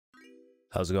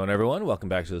How's it going, everyone? Welcome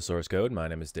back to the source code. My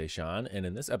name is Deshaun, and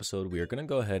in this episode, we are going to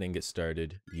go ahead and get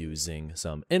started using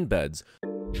some embeds.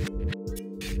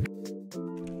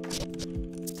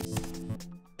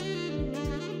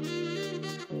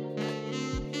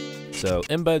 So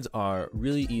embeds are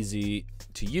really easy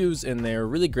to use, and they're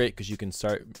really great because you can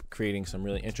start creating some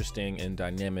really interesting and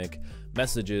dynamic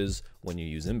messages when you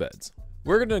use embeds.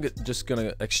 We're just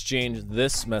gonna exchange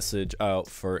this message out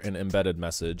for an embedded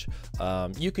message.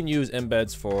 You can use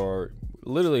embeds for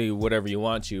literally whatever you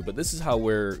want to, but this is how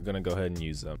we're gonna go ahead and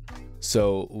use them.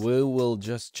 So we will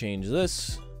just change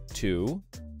this to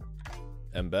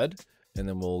embed, and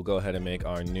then we'll go ahead and make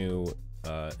our new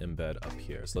embed up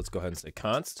here. So let's go ahead and say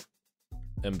const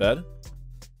embed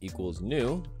equals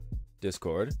new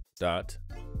discord dot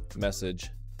message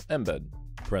embed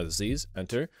parentheses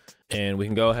enter, and we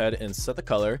can go ahead and set the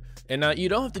color. And now you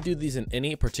don't have to do these in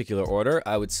any particular order.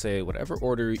 I would say whatever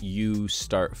order you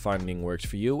start finding works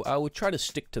for you. I would try to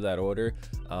stick to that order,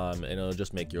 and it'll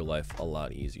just make your life a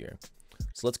lot easier.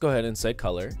 So let's go ahead and say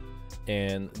color,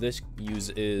 and this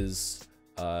uses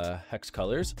hex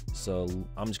colors. So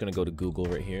I'm just gonna go to Google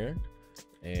right here,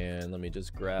 and let me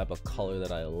just grab a color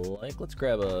that I like. Let's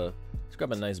grab a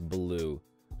nice blue,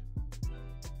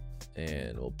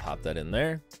 and we'll pop that in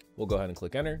there. We'll go ahead and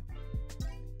click enter.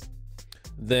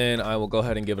 Then I will go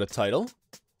ahead and give it a title,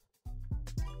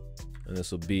 and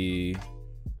this will be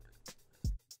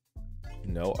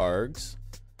no args.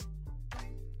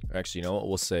 Actually, you know what,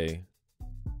 we'll say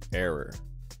error.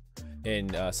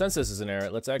 And since this is an error,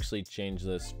 let's actually change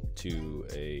this to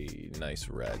a nice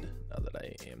red now that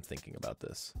I am thinking about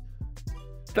this.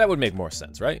 That would make more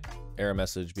sense, right? Error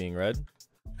message being red.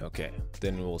 Okay,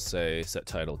 then we'll say set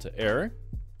title to error.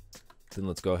 Then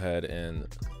let's go ahead and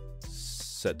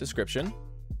set description.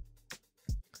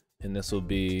 And this will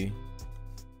be,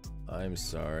 I'm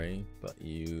sorry, but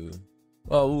you,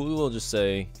 well, we will just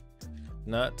say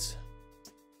not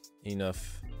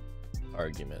enough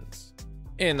arguments.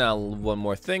 And now one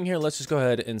more thing here, let's just go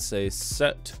ahead and say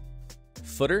set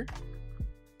footer,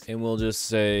 and we'll just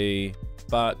say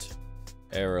bot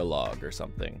error log or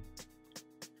something.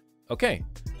 Okay,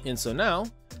 and so now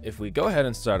if we go ahead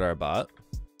and start our bot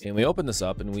and we open this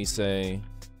up and we say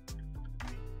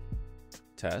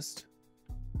test.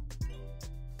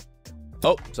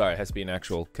 Oh, sorry, it has to be an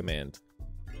actual command.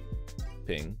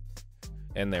 Ping.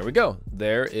 And there we go.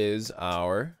 There is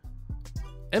our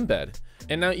embed.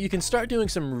 And now you can start doing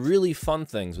some really fun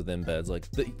things with embeds. Like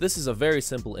this is a very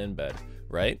simple embed,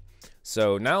 right?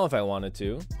 So now if I wanted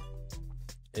to,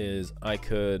 is I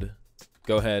could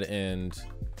go ahead and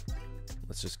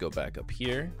let's just go back up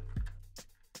here.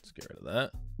 Let's get rid of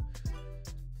that.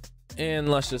 And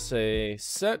let's just say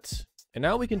set. And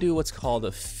now we can do what's called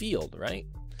a field, right?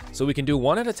 So we can do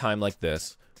one at a time like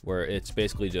this, where it's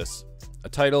basically just a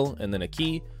title and then a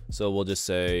key. So we'll just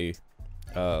say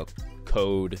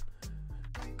code,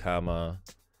 comma,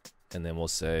 and then we'll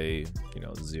say, you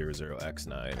know,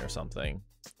 00x9 or something.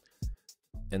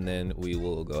 And then we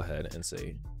will go ahead and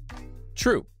say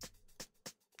true.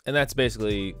 And that's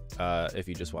basically if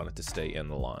you just want it to stay in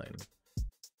the line.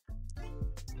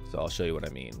 So I'll show you what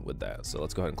I mean with that. So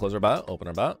let's go ahead and close our bot, open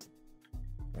our bot.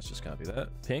 Let's just copy that,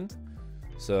 ping.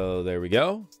 So there we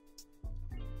go.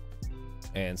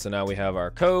 And so now we have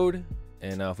our code.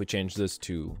 And now if we change this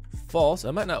to false,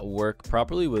 it might not work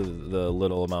properly with the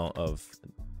little amount of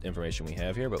information we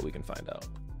have here, but we can find out.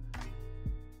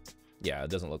 Yeah, it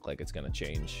doesn't look like it's gonna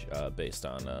change based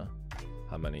on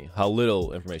how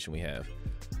little information we have.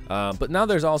 But now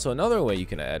there's also another way you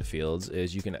can add fields,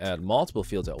 is you can add multiple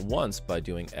fields at once by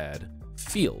doing add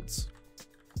fields.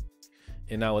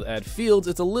 And now with add fields,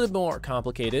 it's a little bit more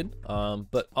complicated,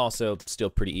 but also still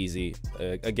pretty easy.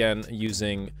 Again,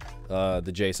 using the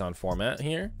JSON format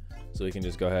here. So we can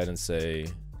just go ahead and say,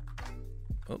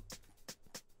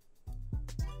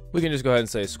 we can just go ahead and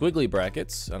say squiggly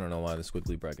brackets. I don't know why the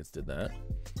squiggly brackets did that.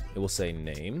 It will say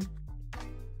name,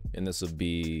 and this will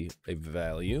be a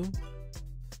value.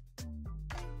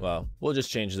 Well, we'll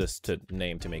just change this to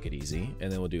name to make it easy.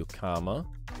 And then we'll do comma,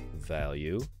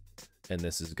 value. And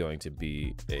this is going to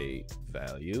be a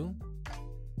value.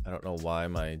 I don't know why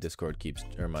my Discord keeps,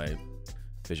 or my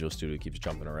Visual Studio keeps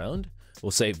jumping around.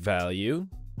 We'll say value.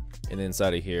 And then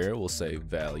inside of here, we'll say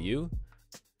value.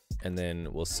 And then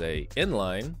we'll say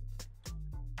inline.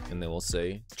 And then we'll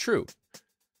say true.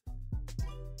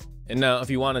 And now if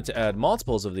you wanted to add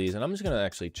multiples of these, and I'm just gonna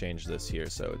actually change this here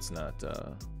so it's not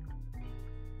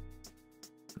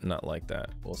like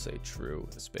that. We'll say true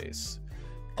space.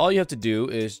 All you have to do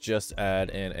is just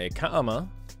add in a comma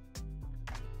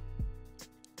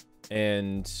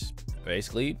and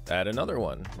basically add another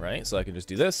one, right? So I can just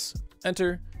do this,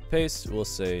 enter, paste, we'll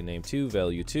say name 2,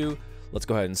 value 2. Let's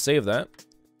go ahead and save that.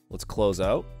 Let's close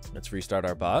out. Let's restart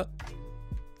our bot.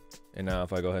 And now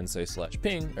if I go ahead and say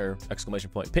 /ping or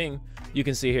 !ping, you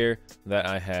can see here that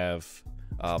I have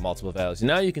multiple values.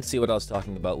 Now you can see what I was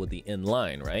talking about with the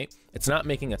inline, right? It's not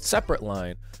making a separate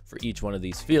line for each one of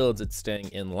these fields, it's staying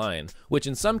in line, which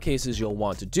in some cases you'll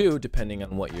want to do depending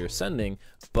on what you're sending,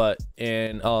 but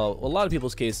in a lot of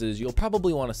people's cases, you'll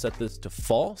probably want to set this to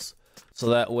false, so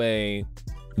that way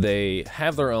they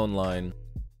have their own line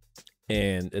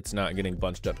and it's not getting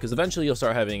bunched up, because eventually you'll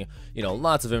start having, you know,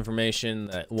 lots of information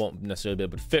that won't necessarily be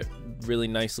able to fit really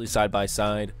nicely side by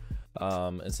side,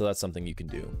 and so that's something you can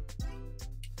do.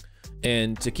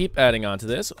 And to keep adding on to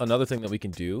this, another thing that we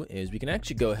can do is we can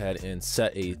actually go ahead and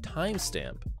set a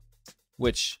timestamp,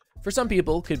 which for some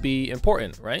people could be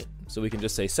important, right? So we can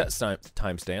just say set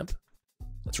timestamp.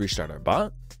 Let's restart our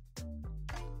bot.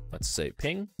 Let's say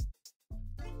ping.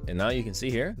 And now you can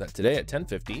see here that today at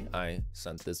 10:50, I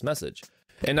sent this message.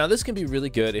 And now this can be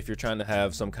really good if you're trying to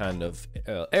have some kind of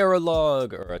error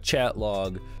log or a chat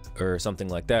log or something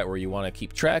like that, where you want to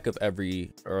keep track of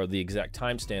the exact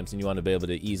timestamps, and you want to be able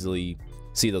to easily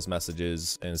see those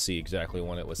messages and see exactly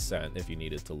when it was sent if you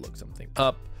needed to look something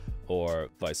up or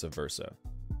vice versa.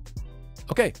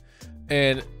 Okay,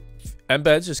 and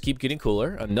embeds just keep getting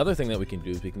cooler. Another thing that we can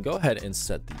do is we can go ahead and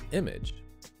set the image.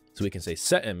 So we can say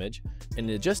set image, and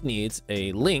it just needs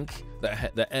a link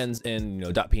that ends in, you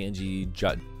know, .png,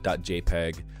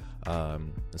 .jpeg.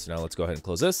 So now let's go ahead and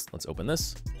close this. Let's open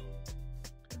this.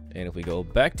 And if we go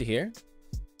back to here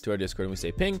to our Discord and we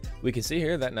say ping, we can see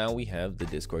here that now we have the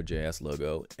Discord.js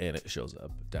logo and it shows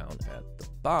up down at the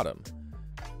bottom.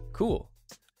 Cool.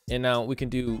 And now we can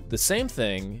do the same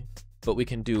thing, but we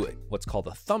can do what's called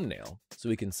a thumbnail. So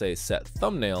we can say set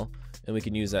thumbnail, and we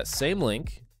can use that same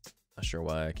link. Not sure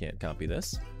why I can't copy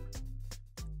this.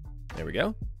 There we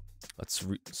go. Let's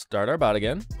start our bot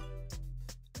again.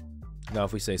 Now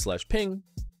if we say /ping,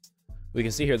 we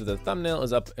can see here that the thumbnail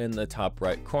is up in the top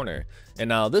right corner. And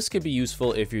now this could be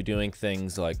useful if you're doing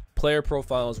things like player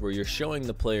profiles, where you're showing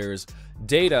the players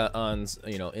data on,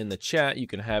 you know, in the chat. You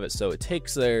can have it so it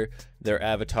takes their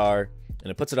avatar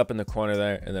and it puts it up in the corner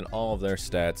there, and then all of their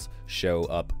stats show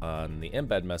up on the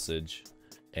embed message.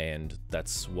 And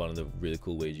that's one of the really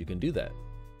cool ways you can do that.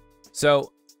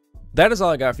 So that is all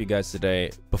I got for you guys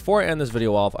today. Before I end this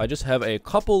video off, I just have a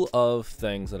couple of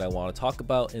things that I want to talk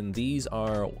about, and these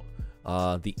are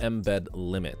the embed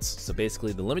limits. So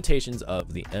basically the limitations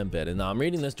of the embed. And now I'm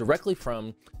reading this directly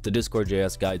from the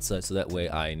Discord.js guide site, so that way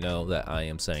I know that I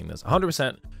am saying this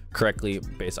 100% correctly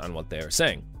based on what they are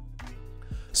saying.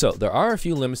 So there are a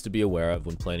few limits to be aware of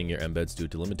when planning your embeds due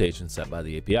to limitations set by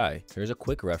the API. Here's a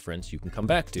quick reference you can come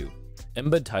back to.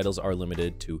 Embed titles are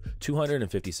limited to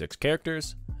 256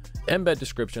 characters. Embed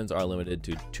descriptions are limited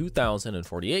to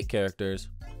 2048 characters.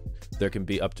 There can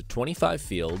be up to 25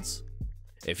 fields.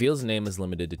 A field's name is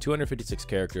limited to 256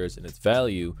 characters, and its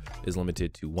value is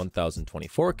limited to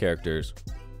 1024 characters.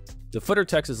 The footer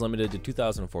text is limited to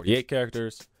 2048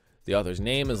 characters. The author's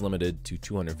name is limited to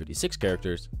 256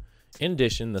 characters. In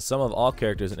addition, the sum of all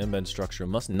characters in embed structure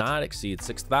must not exceed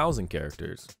 6,000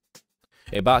 characters.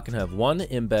 A bot can have one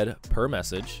embed per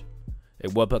message. A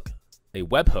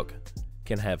webhook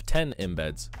can have 10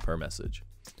 embeds per message.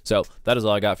 So that is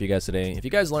all I got for you guys today. If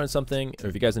you guys learned something, or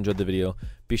if you guys enjoyed the video,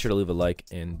 be sure to leave a like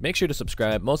and make sure to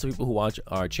subscribe. Most of the people who watch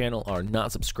our channel are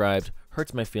not subscribed.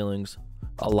 Hurts my feelings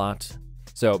a lot.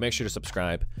 So make sure to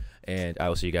subscribe, and I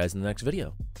will see you guys in the next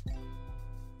video.